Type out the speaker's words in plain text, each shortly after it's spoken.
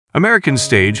American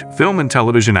stage, film, and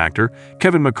television actor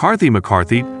Kevin McCarthy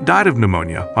died of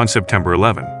pneumonia on September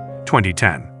 11,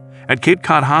 2010, at Cape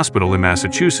Cod Hospital in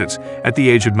Massachusetts at the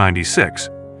age of 96.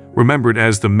 Remembered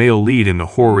as the male lead in the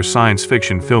horror science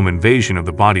fiction film Invasion of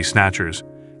the Body Snatchers,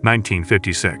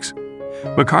 1956.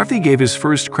 McCarthy gave his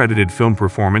first credited film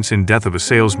performance in Death of a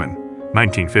Salesman,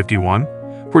 1951,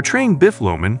 portraying Biff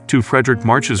Loman to Frederick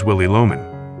March's Willy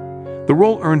Loman. The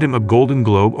role earned him a Golden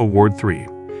Globe Award 3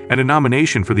 and a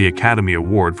nomination for the Academy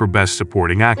Award for Best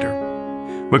Supporting Actor.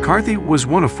 McCarthy was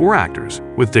one of 4 actors,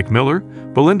 with Dick Miller,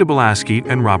 Belinda Belasky,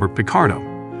 and Robert Picardo,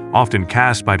 often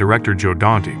cast by director Joe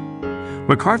Dante.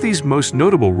 McCarthy's most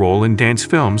notable role in dance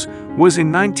films was in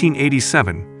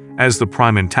 1987 as the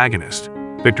prime antagonist,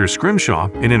 Victor Scrimshaw,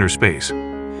 in Inner Space.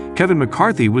 Kevin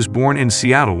McCarthy was born in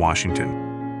Seattle, Washington.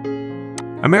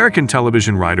 American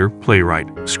television writer, playwright,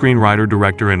 screenwriter,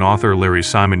 director, and author Larry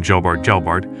Simon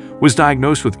Gelbart was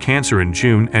diagnosed with cancer in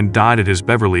June and died at his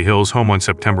Beverly Hills home on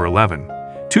September 11,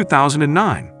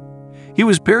 2009. He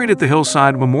was buried at the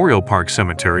Hillside Memorial Park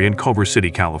Cemetery in Culver City,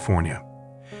 California.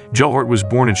 Gelbart was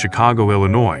born in Chicago,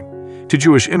 Illinois, to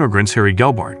Jewish immigrants Harry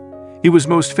Gelbart. He was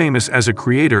most famous as a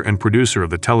creator and producer of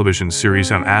the television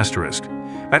series on Asterisk,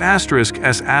 at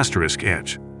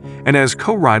 *S**Edge, and as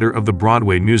co-writer of the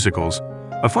Broadway musicals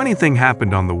A Funny Thing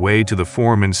Happened on the Way to the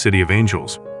Forum and City of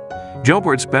Angels.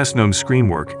 Gelbart's best-known screen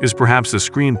work is perhaps the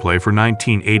screenplay for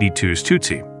 1982's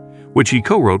Tootsie, which he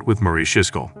co-wrote with Maurice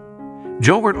Shiskell.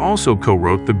 Gelbart also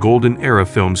co-wrote the Golden Era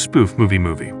film spoof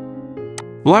movie.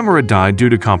 Lamora died due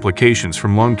to complications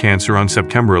from lung cancer on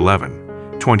September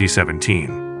 11,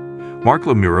 2017. Mark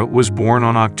Lamora was born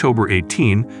on October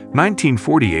 18,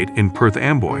 1948 in Perth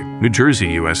Amboy, New Jersey,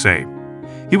 USA.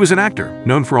 He was an actor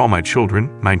known for All My Children,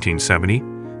 1970,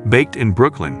 Baked in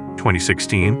Brooklyn,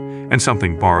 2016, and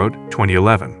Something Borrowed,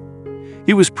 2011.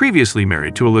 He was previously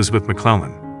married to Elizabeth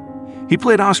McClellan. He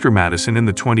played Oscar Madison in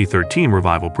the 2013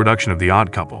 revival production of The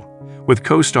Odd Couple, with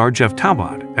co-star Jeff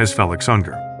Talbot as Felix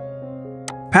Unger.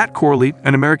 Pat Corley,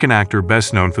 an American actor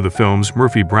best known for the films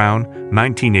Murphy Brown,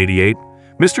 1988,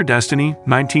 Mr. Destiny,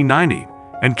 1990,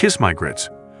 and Kiss My Grits,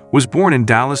 was born in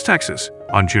Dallas, Texas,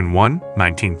 on June 1,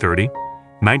 1930,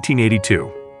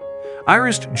 1982.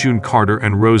 Iris June Carter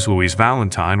and Rose Louise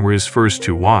Valentine were his first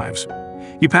 2 wives.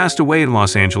 He passed away in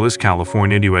Los Angeles,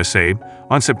 California, USA,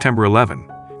 on September 11,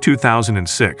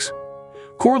 2006.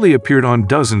 Corley appeared on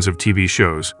dozens of TV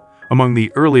shows, among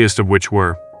the earliest of which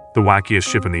were The Wackiest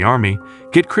Ship in the Army,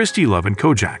 Get Christie, Love, and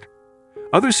Kojak.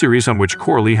 Other series on which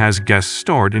Corley has guest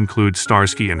starred include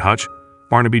Starsky and Hutch,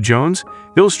 Barnaby Jones,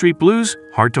 Hill Street Blues,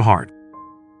 Heart to Heart.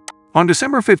 On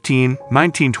December 15,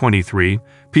 1923,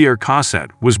 Pierre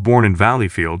Cossette was born in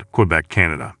Valleyfield, Quebec,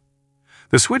 Canada.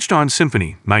 The Switched On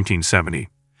Symphony, 1970,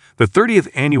 the 30th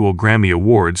Annual Grammy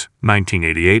Awards,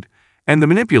 1988, and The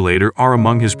Manipulator are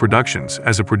among his productions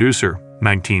as a producer,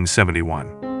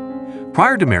 1971.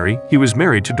 Prior to Mary, he was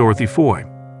married to Dorothy Foy.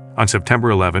 On September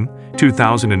 11,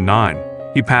 2009,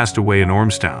 he passed away in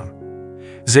Ormstown.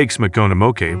 Zakes Makona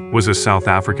Moke was a South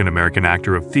African-American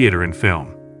actor of theater and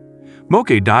film.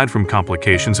 Moke died from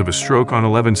complications of a stroke on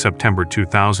 11 September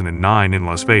 2009 in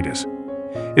Las Vegas.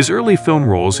 His early film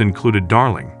roles included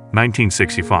Darling,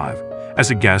 1965,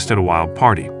 as a guest at a wild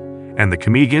party, and The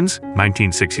Comedians,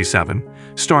 1967,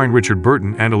 starring Richard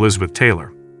Burton and Elizabeth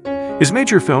Taylor. His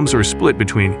major films are split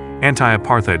between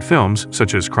anti-apartheid films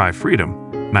such as Cry Freedom,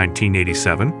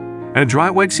 1987, and A Dry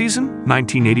Wet Season,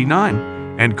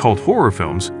 1989, and cult horror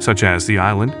films such as The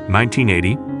Island,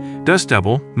 1980, Dust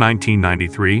Devil,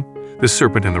 1993, The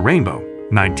Serpent and the Rainbow,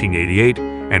 1988,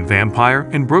 and Vampire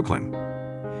in Brooklyn.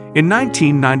 In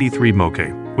 1993,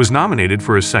 Moke was nominated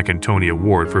for a second Tony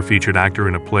Award for Featured Actor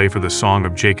in a Play for the Song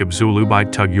of Jacob Zulu by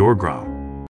Tug Yorgro.